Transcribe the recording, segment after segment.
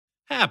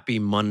Happy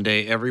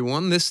Monday,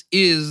 everyone. This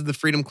is the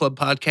Freedom Club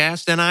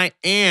podcast, and I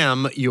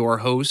am your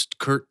host,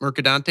 Kurt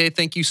Mercadante.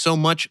 Thank you so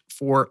much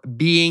for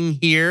being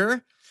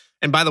here.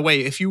 And by the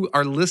way, if you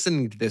are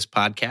listening to this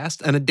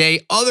podcast on a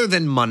day other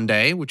than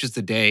Monday, which is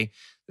the day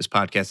this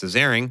podcast is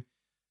airing,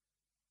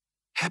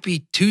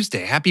 happy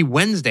Tuesday, happy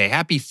Wednesday,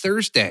 happy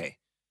Thursday.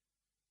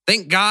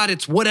 Thank God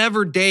it's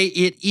whatever day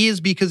it is,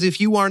 because if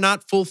you are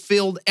not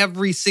fulfilled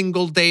every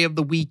single day of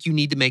the week, you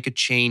need to make a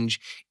change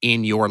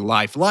in your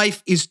life.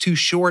 Life is too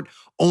short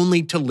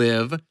only to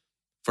live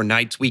for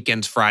nights,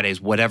 weekends, Fridays,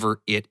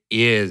 whatever it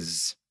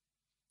is.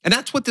 And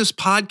that's what this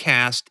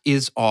podcast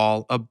is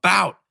all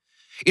about.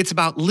 It's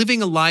about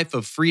living a life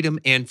of freedom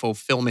and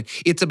fulfillment.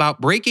 It's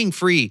about breaking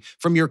free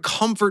from your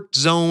comfort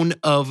zone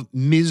of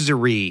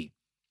misery,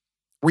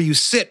 where you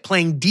sit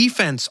playing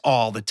defense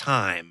all the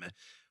time.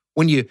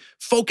 When you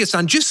focus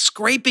on just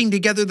scraping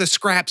together the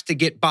scraps to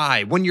get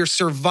by, when you're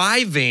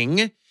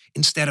surviving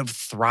instead of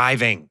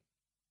thriving.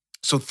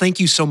 So thank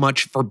you so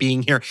much for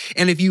being here.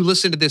 And if you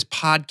listen to this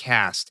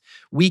podcast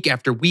week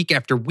after week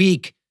after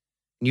week,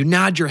 you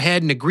nod your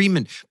head in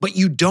agreement, but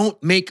you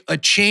don't make a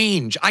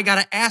change, I got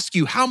to ask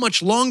you, how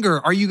much longer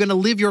are you going to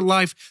live your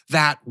life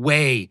that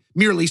way,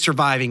 merely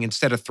surviving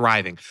instead of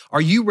thriving? Are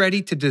you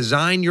ready to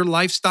design your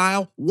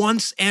lifestyle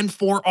once and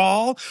for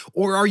all,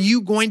 or are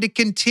you going to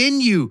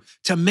continue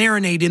to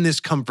marinate in this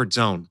comfort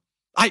zone?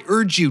 I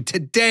urge you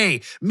today,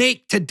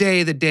 make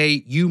today the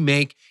day you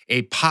make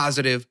a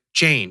positive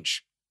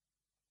change.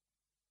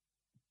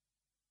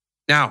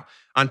 Now,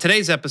 on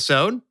today's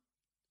episode,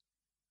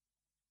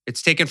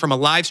 it's taken from a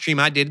live stream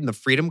I did in the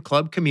Freedom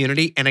Club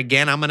community. And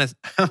again, I'm going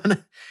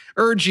to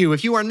urge you,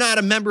 if you are not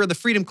a member of the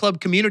Freedom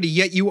Club community,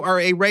 yet you are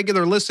a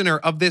regular listener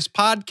of this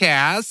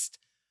podcast,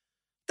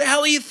 the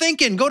hell are you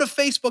thinking? Go to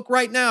Facebook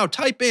right now.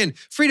 Type in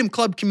Freedom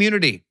Club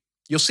community.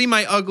 You'll see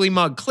my ugly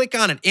mug. Click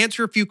on it.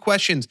 Answer a few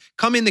questions.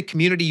 Come in the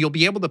community. You'll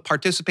be able to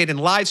participate in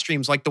live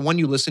streams like the one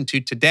you listened to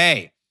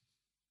today.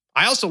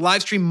 I also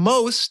live stream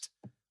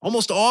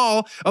almost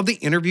all of the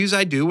interviews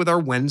I do with our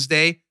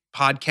Wednesday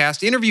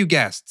podcast interview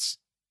guests.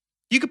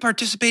 You can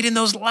participate in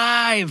those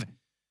live.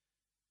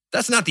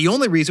 That's not the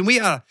only reason. We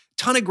have a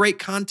ton of great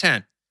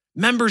content.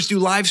 Members do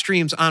live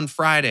streams on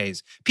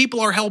Fridays. People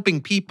are helping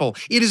people.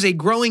 It is a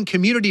growing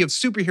community of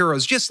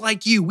superheroes just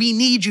like you. We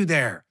need you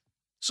there.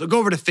 So go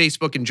over to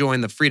Facebook and join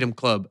the Freedom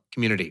Club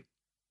community.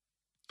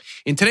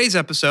 In today's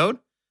episode,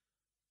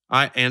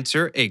 I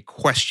answer a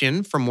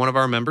question from one of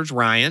our members,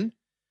 Ryan,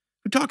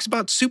 who talks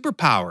about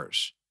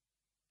superpowers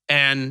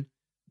and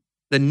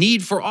the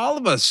need for all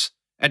of us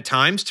at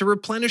times to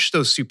replenish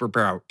those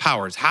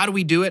superpowers. How do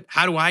we do it?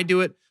 How do I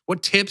do it?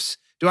 What tips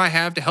do I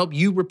have to help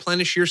you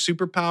replenish your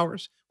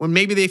superpowers when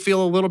maybe they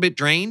feel a little bit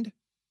drained?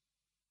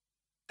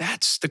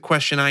 That's the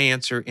question I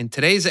answer in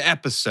today's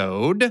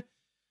episode.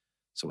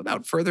 So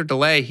without further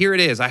delay, here it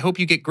is. I hope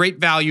you get great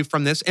value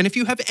from this. And if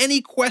you have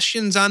any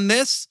questions on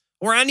this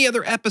or any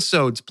other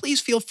episodes, please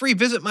feel free.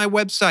 Visit my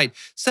website.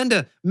 Send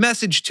a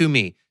message to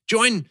me.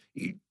 Join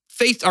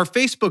our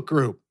Facebook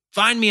group.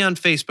 Find me on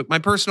Facebook, my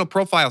personal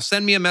profile.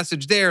 Send me a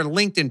message there,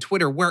 LinkedIn,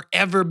 Twitter,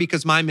 wherever,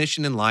 because my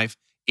mission in life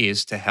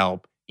is to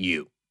help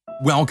you.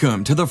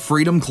 Welcome to the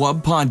Freedom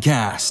Club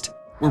podcast,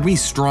 where we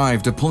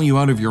strive to pull you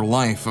out of your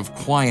life of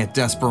quiet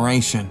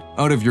desperation,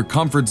 out of your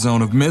comfort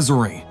zone of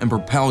misery, and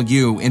propel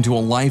you into a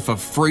life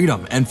of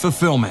freedom and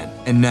fulfillment.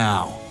 And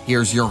now,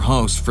 here's your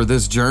host for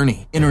this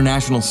journey,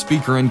 international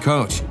speaker and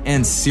coach,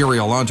 and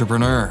serial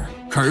entrepreneur,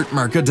 Kurt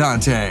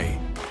Mercadante.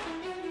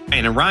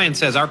 And Ryan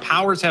says, our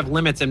powers have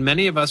limits and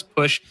many of us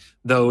push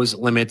those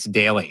limits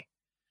daily.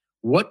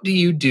 What do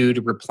you do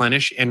to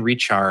replenish and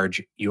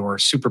recharge your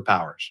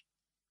superpowers?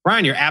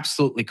 Ryan, you're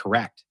absolutely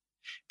correct.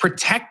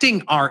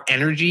 Protecting our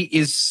energy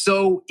is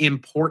so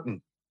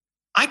important.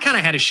 I kind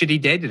of had a shitty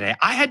day today.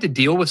 I had to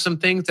deal with some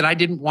things that I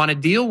didn't want to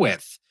deal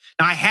with.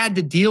 Now, I had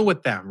to deal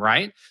with them,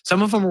 right?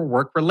 Some of them were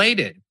work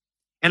related.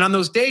 And on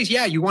those days,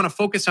 yeah, you want to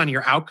focus on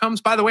your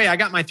outcomes. By the way, I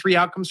got my 3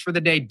 outcomes for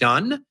the day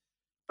done,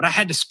 but I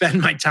had to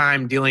spend my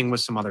time dealing with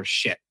some other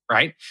shit,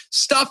 right?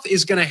 Stuff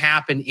is going to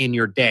happen in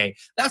your day.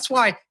 That's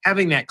why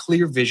having that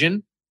clear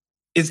vision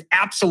is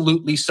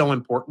absolutely so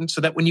important, so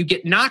that when you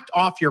get knocked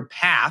off your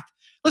path,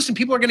 listen,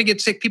 people are going to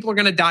get sick, people are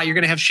going to die, you're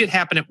going to have shit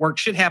happen at work,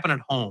 shit happen at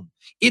home.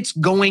 It's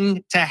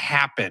going to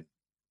happen.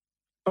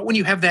 But when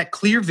you have that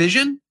clear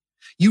vision,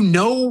 you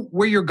know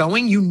where you're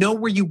going, you know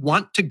where you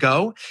want to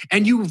go,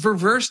 and you've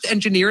reversed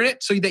engineered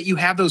it so that you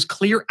have those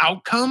clear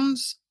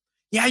outcomes.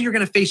 Yeah, you're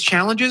going to face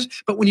challenges,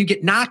 but when you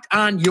get knocked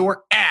on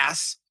your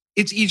ass,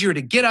 it's easier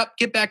to get up,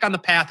 get back on the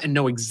path, and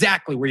know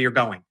exactly where you're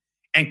going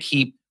and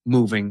keep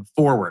moving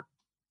forward.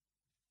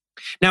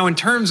 Now, in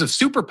terms of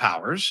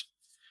superpowers,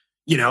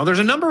 there's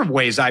a number of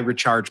ways I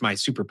recharge my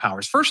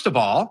superpowers. First of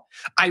all,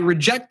 I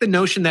reject the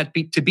notion that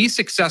to be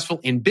successful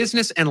in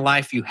business and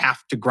life, you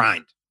have to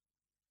grind.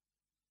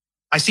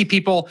 I see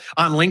people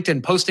on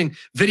LinkedIn posting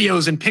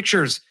videos and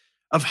pictures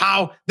of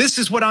how this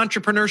is what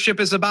entrepreneurship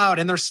is about,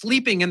 and they're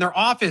sleeping in their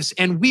office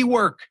and we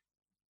work.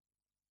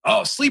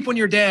 Oh, sleep when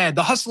you're dead,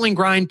 the hustle and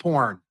grind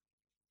porn.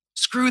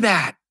 Screw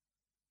that.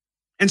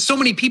 And so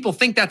many people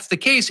think that's the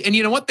case. And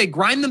you know what? They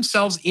grind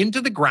themselves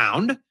into the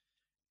ground,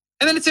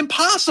 and then it's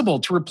impossible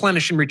to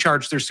replenish and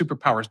recharge their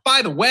superpowers.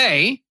 By the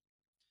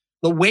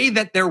way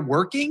that they're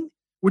working,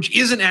 which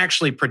isn't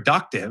actually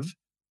productive,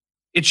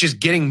 it's just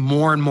getting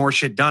more and more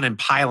shit done and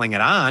piling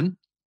it on.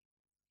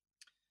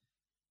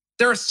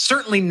 They're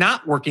certainly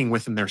not working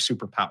within their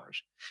superpowers.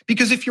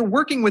 Because if you're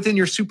working within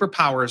your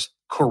superpowers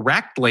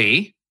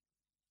correctly,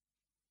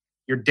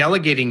 you're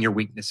delegating your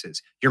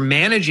weaknesses, you're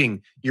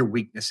managing your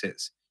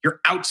weaknesses,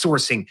 you're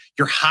outsourcing,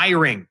 you're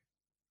hiring.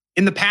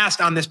 In the past,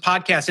 on this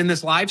podcast, in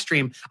this live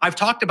stream, I've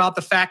talked about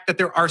the fact that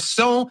there are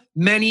so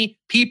many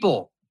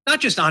people, not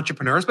just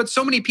entrepreneurs, but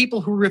so many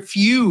people who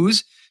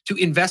refuse to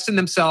invest in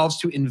themselves,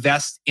 to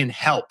invest in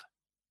help.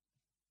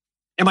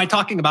 Am I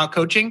talking about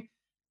coaching?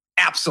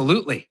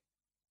 Absolutely.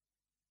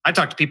 I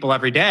talk to people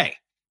every day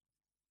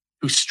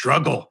who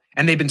struggle,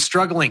 and they've been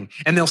struggling,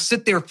 and they'll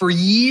sit there for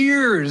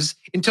years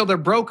until they're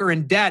broke or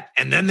in debt,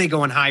 and then they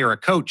go and hire a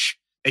coach.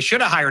 They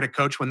should have hired a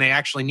coach when they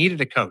actually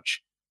needed a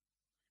coach.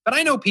 But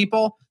I know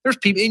people, there's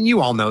people, and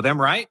you all know them,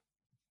 right?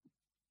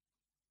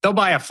 They'll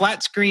buy a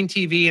flat screen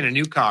TV and a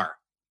new car,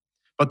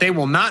 but they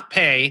will not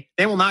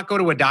go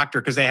to a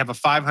doctor because they have a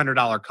 $500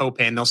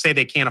 copay, and they'll say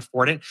they can't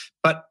afford it.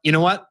 But you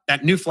know what?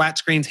 That new flat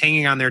screen's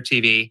hanging on their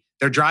TV.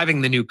 They're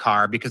driving the new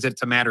car because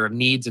it's a matter of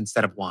needs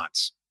instead of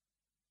wants.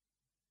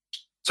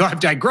 So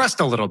I've digressed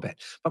a little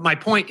bit, but my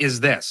point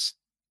is this.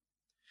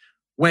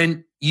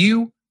 When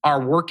you are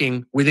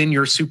working within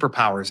your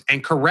superpowers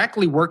and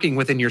correctly working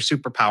within your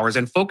superpowers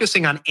and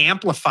focusing on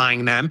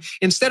amplifying them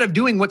instead of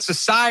doing what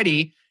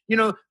society,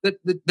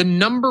 the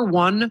number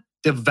one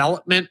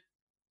development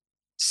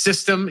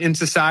system in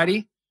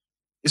society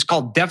is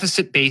called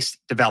deficit-based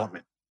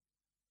development.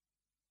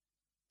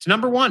 It's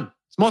number one.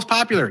 It's most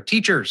popular.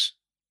 Teachers,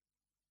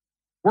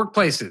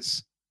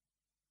 workplaces,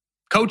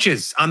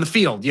 coaches on the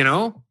field,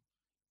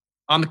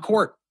 on the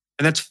court.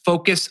 And that's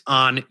focus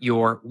on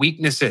your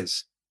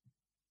weaknesses.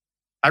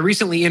 I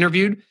recently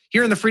interviewed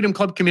here in the Freedom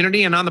Club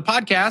community and on the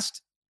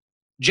podcast,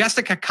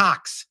 Jessica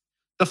Cox,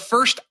 the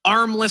first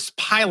armless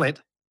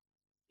pilot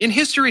in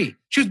history.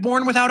 She was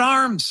born without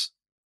arms.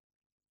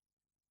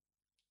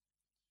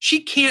 She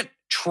can't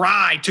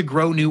try to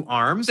grow new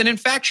arms. And in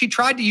fact, she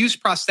tried to use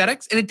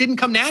prosthetics and it didn't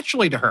come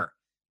naturally to her.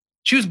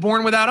 She was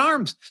born without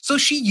arms. So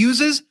she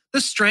uses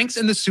the strengths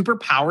and the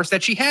superpowers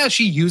that she has.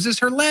 She uses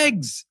her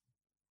legs.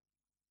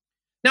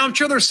 Now, I'm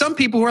sure there's some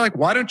people who are like,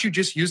 why don't you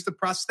just use the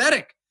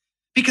prosthetic?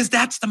 Because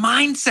that's the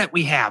mindset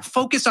we have.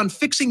 Focus on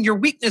fixing your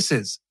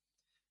weaknesses.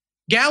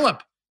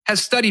 Gallup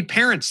has studied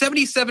parents.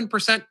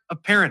 77%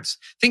 of parents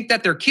think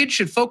that their kids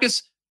should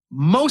focus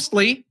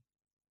mostly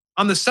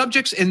on the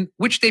subjects in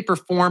which they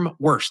perform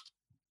worst.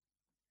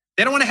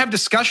 They don't want to have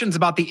discussions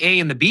about the A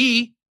and the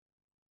B.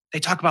 They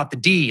talk about the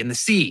D and the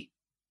C.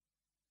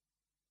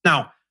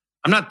 Now,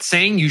 I'm not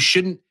saying you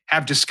shouldn't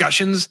have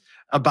discussions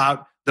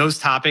about those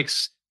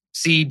topics,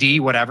 C, D,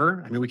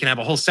 whatever. I mean, we can have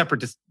a whole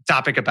separate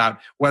topic about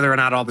whether or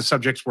not all the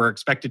subjects we're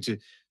expected to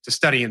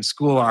study in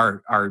school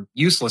are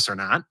useless or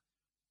not.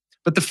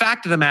 But the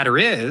fact of the matter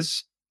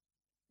is,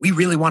 we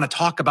really want to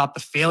talk about the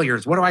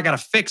failures. What do I got to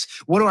fix?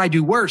 What do I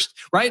do worst,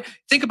 right?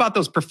 Think about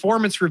those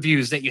performance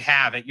reviews that you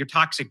have at your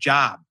toxic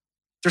job.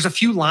 There's a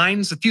few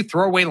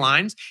throwaway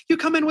lines. You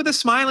come in with a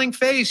smiling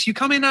face. You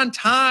come in on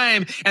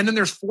time. And then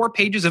there's 4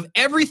 pages of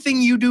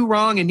everything you do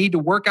wrong and need to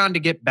work on to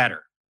get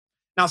better.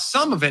 Now,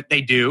 some of it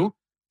they do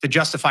to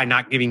justify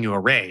not giving you a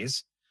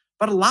raise,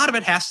 but a lot of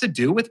it has to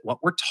do with what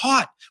we're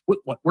taught, with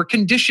what we're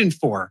conditioned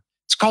for.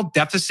 It's called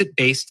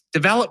deficit-based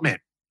development.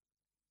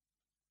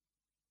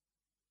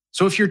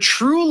 So if you're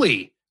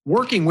truly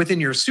working within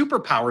your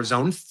superpower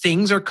zone,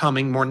 things are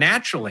coming more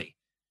naturally.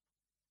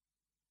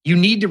 You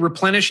need to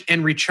replenish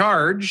and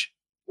recharge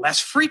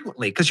less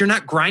frequently because you're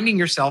not grinding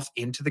yourself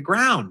into the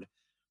ground.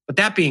 But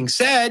that being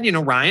said,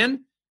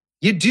 Ryan,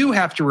 you do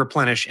have to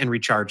replenish and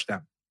recharge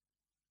them.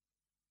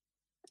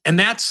 And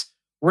that's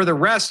where the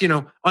rest,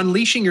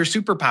 unleashing your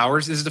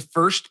superpowers is the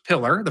first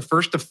pillar, the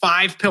first of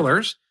 5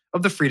 pillars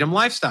of the freedom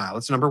lifestyle.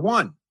 It's number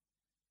 1.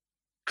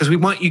 Because we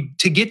want you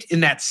to get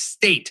in that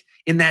state,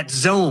 in that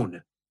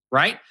zone,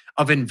 right?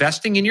 Of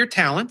investing in your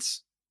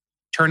talents,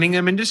 turning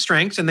them into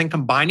strengths, and then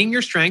combining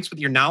your strengths with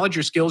your knowledge,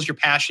 your skills, your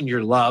passion,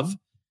 your love,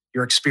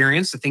 your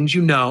experience, the things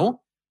you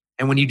know.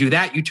 And when you do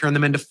that, you turn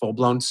them into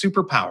full-blown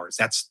superpowers.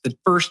 That's the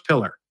first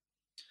pillar.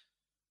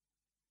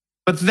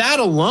 But that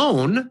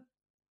alone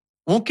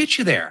won't get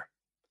you there.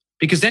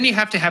 Because then you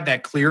have to have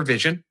that clear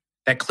vision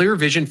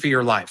for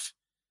your life,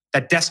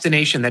 that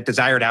destination, that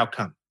desired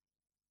outcome.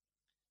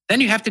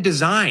 Then you have to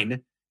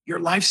design your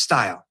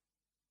lifestyle.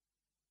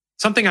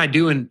 Something I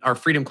do in our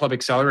Freedom Club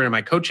Accelerator and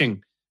my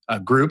coaching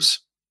groups.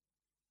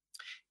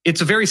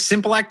 It's a very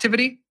simple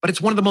activity, but it's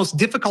one of the most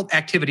difficult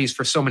activities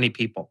for so many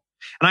people.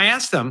 And I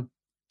ask them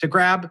to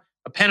grab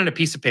a pen and a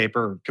piece of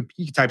paper, or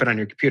you can type it on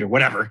your computer,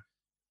 whatever.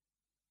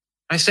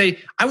 I say,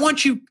 I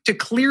want you to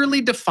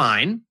clearly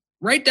define,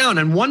 write down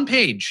on 1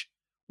 page,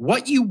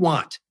 what you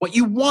want,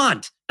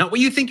 not what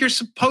you think you're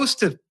supposed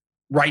to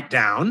write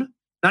down,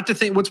 not to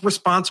think what's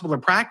responsible or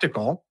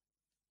practical.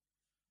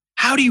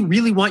 How do you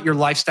really want your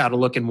lifestyle to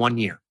look in 1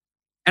 year?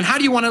 And how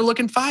do you want it to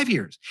look in 5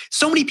 years?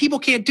 So many people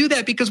can't do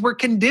that because we're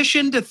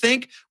conditioned to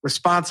think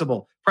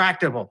responsible,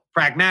 practical,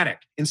 pragmatic,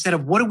 instead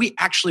of what do we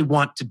actually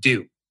want to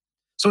do?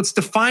 So it's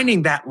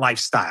defining that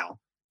lifestyle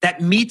that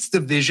meets the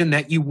vision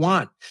that you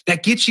want,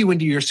 that gets you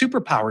into your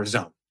superpower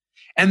zone.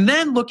 And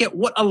then look at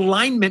what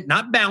alignment,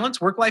 not balance.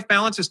 Work-life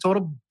balance is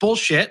total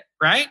bullshit,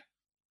 right?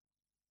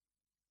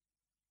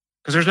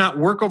 Because there's not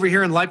work over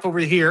here and life over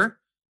here.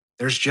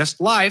 There's just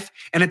life.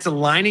 And it's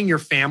aligning your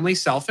family,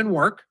 self, and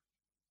work.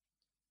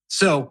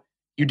 So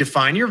you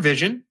define your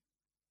vision.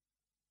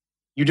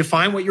 You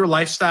define what your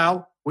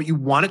lifestyle, what you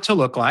want it to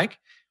look like.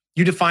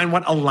 You define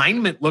what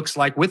alignment looks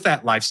like with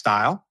that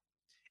lifestyle.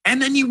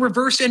 And then you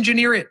reverse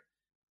engineer it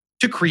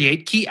to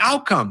create key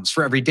outcomes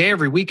for every day,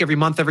 every week, every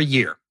month, every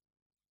year.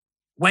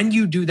 When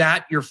you do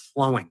that, you're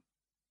flowing,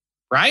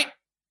 right?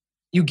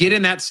 You get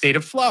in that state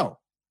of flow.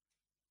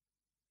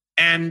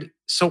 And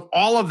so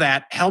all of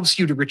that helps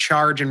you to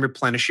recharge and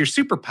replenish your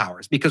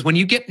superpowers, because when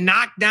you get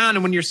knocked down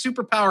and when your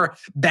superpower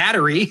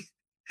battery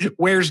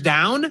wears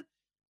down,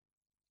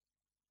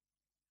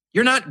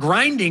 you're not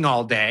grinding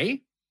all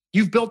day.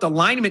 You've built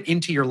alignment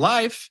into your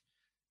life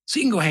so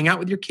you can go hang out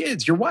with your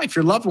kids, your wife,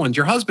 your loved ones,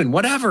 your husband,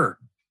 whatever.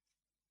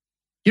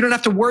 You don't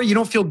have to worry. You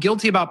don't feel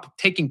guilty about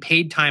taking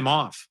paid time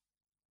off.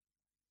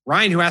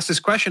 Ryan, who asked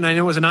this question, I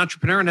know as an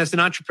entrepreneur, and as an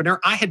entrepreneur,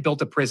 I had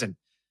built a prison.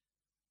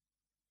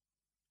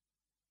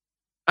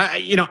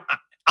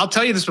 I'll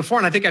tell you this before,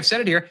 and I think I've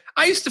said it here.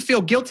 I used to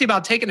feel guilty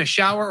about taking a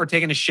shower or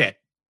taking a shit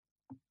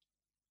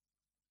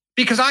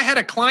because I had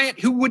a client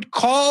who would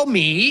call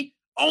me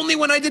only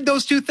when I did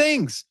those two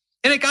things.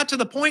 And it got to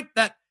the point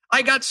that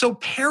I got so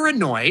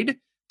paranoid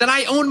that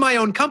I owned my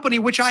own company,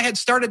 which I had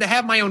started to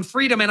have my own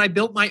freedom, and I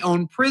built my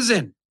own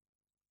prison.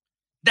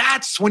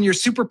 That's when your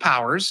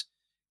superpowers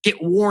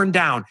get worn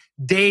down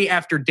day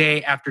after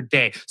day after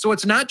day. So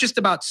it's not just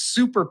about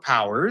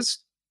superpowers.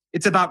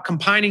 It's about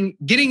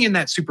getting in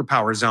that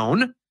superpower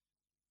zone,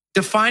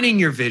 defining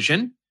your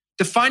vision,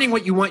 defining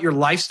what you want your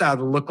lifestyle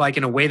to look like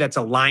in a way that's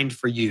aligned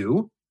for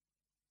you,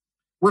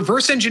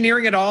 reverse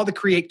engineering it all to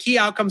create key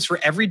outcomes for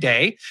every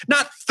day,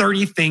 not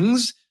 30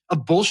 things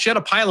of bullshit,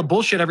 a pile of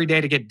bullshit every day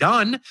to get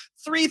done.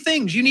 3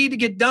 things you need to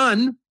get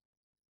done.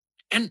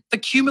 And the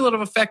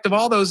cumulative effect of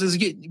all those is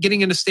getting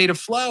in a state of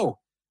flow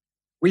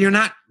where you're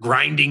not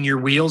grinding your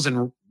wheels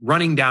and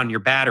running down your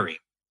battery.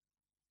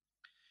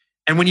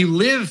 And when you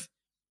live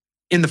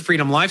in the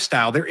freedom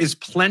lifestyle, there is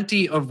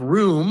plenty of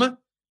room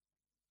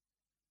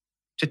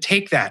to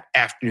take that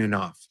afternoon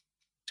off,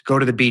 to go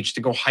to the beach,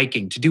 to go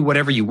hiking, to do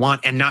whatever you want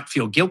and not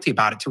feel guilty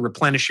about it, to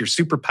replenish your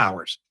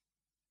superpowers.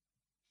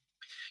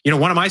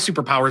 One of my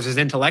superpowers is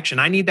intellection.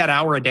 I need that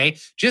hour a day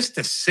just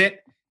to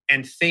sit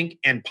and think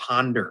and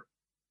ponder.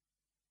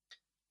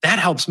 That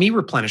helps me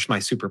replenish my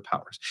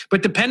superpowers.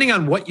 But depending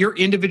on what your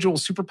individual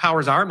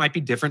superpowers are, it might be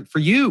different for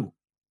you.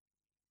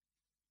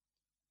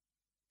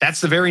 That's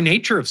the very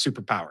nature of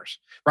superpowers,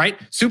 right?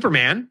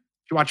 Superman,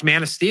 if you watch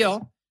Man of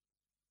Steel,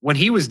 when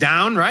he was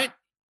down, right?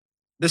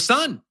 The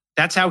sun.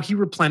 That's how he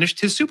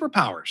replenished his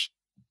superpowers.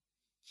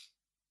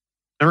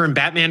 Remember in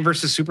Batman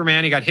versus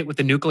Superman, he got hit with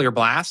the nuclear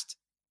blast?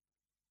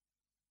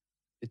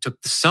 It took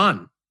the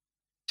sun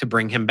to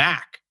bring him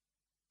back.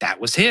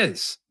 That was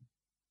his.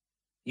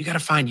 You got to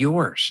find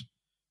yours.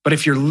 But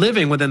if you're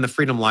living within the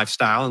freedom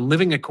lifestyle and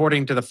living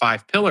according to the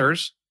 5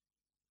 pillars,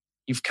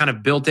 you've kind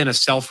of built in a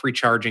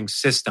self-recharging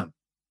system.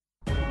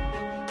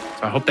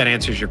 So I hope that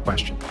answers your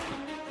question.